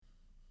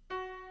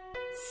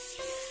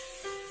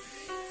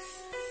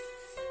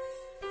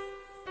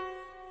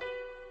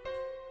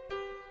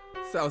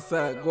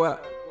Southside GWAP.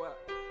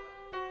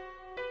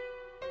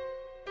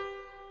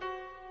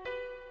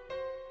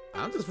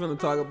 I'm just finna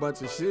talk a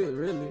bunch of shit,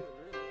 really.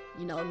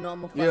 You know,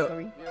 normal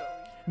fuckery.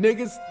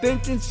 Niggas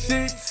thinking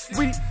shit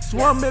sweet,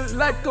 swarming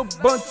like a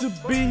bunch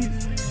of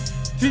bees.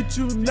 Teach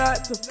you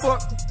not to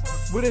fuck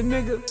with a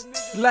nigga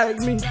like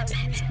me.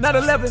 Not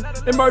 11,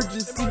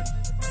 emergency.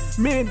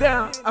 Men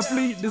down, I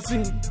flee the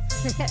scene.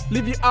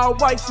 Leave you all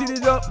white, shit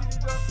it up,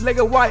 leg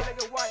of white,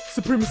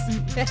 supremacy.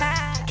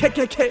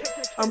 KKK,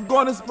 I'm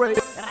gonna spray.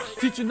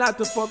 Teach you not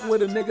to fuck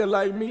with a nigga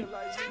like me.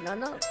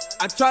 No.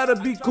 I try to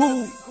be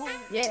cool.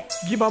 Yeah.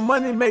 Get my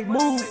money, make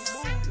moves.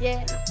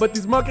 Yeah. But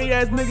these monkey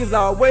ass niggas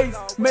always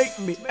make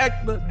me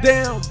act a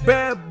damn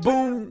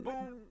baboon.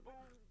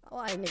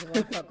 Why niggas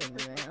wanna fuck with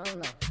me, man? I don't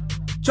know.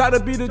 Try to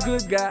be the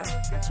good guy,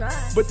 I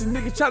tried. but the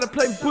niggas try to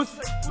play pussy.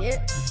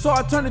 Yeah. So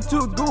I turn into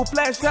a goon,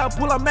 flash out,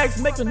 pull out max,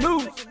 make a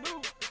news.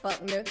 Fuck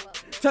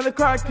nigga. Tell the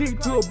car key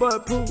to a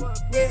butt pool.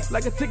 Yeah.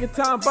 Like a ticket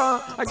time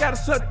bomb, I gotta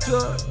such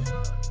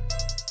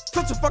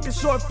a fucking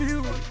short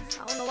fuse.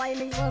 I don't know why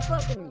you niggas wanna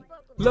fuck with me.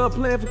 Love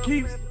playing for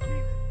keeps,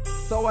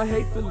 so I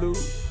hate to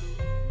lose.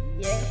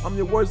 Yeah. I'm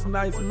your worst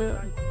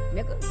nightmare,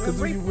 Nigga. cause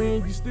when you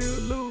win, you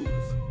still lose.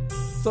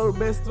 So the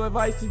best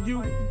advice to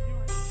you,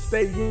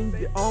 stay in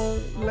your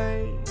own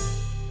lane.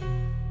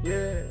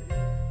 Yeah.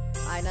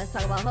 Alright, let's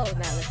talk about hoes now.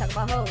 Let's talk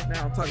about hoes.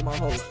 Now I'm talking about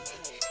hoes.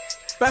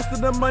 Faster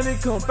the money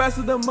come,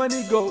 faster the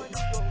money go.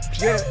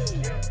 Yeah.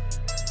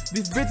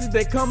 These bitches,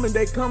 they come and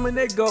they come and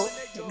they go.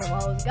 Them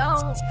hoes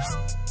gone.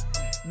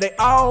 They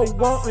all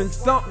wanting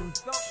something.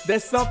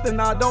 That's something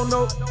I don't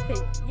know.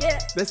 Yeah.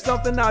 That's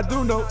something I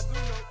do know.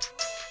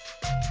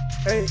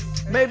 Hey,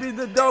 maybe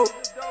the dope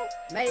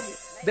Maybe.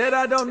 that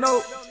I don't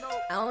know.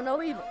 I don't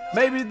know either.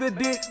 Maybe the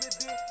dick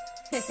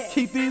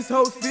keep these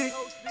hoes sick.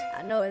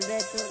 I know it's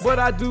that too. But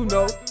I do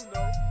know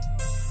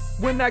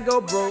when I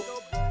go broke,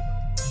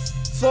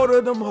 sort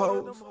of them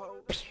hoes.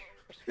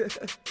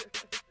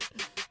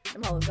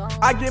 Them hoes gone.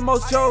 I get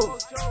more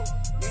shows.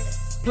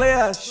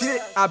 Player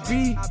shit I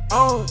be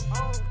on.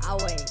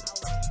 Always.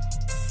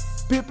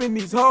 Pimping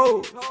these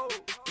hoes.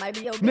 Might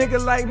be your bitch.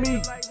 Nigga like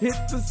me, hit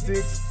the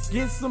six,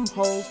 get some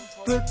hoes,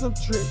 flip some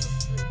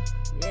tricks,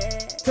 Yeah.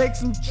 take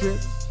some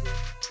trips,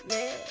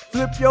 Yeah.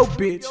 flip your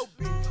bitch.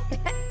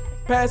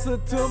 Pass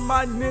it to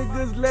my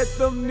niggas, let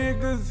them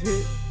niggas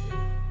hit.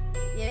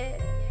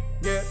 Yeah.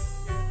 Yeah.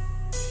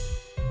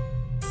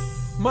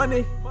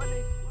 Money.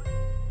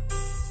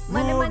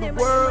 Money, Rule money, the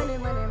money, world. money,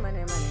 money,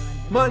 money,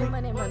 Money.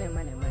 money, money, money,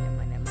 money,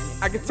 money, money.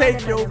 I can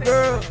take your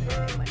girl,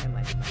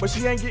 Money. but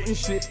she ain't getting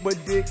shit but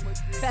dick.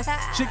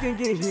 She can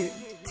get hit,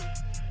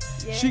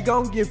 Yeah. she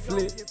gon' get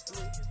flipped.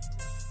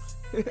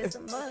 It's a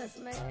must,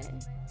 man.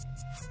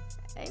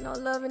 Ain't no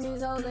loving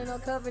these hoes, ain't no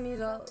covering these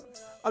hoes.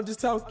 I'm just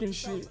talking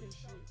shit,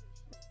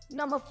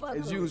 Normal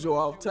fuckery. as usual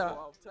off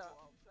top.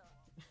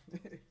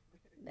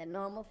 That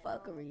normal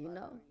fuckery, you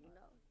know.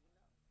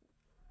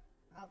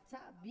 Off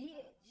top,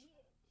 bitch.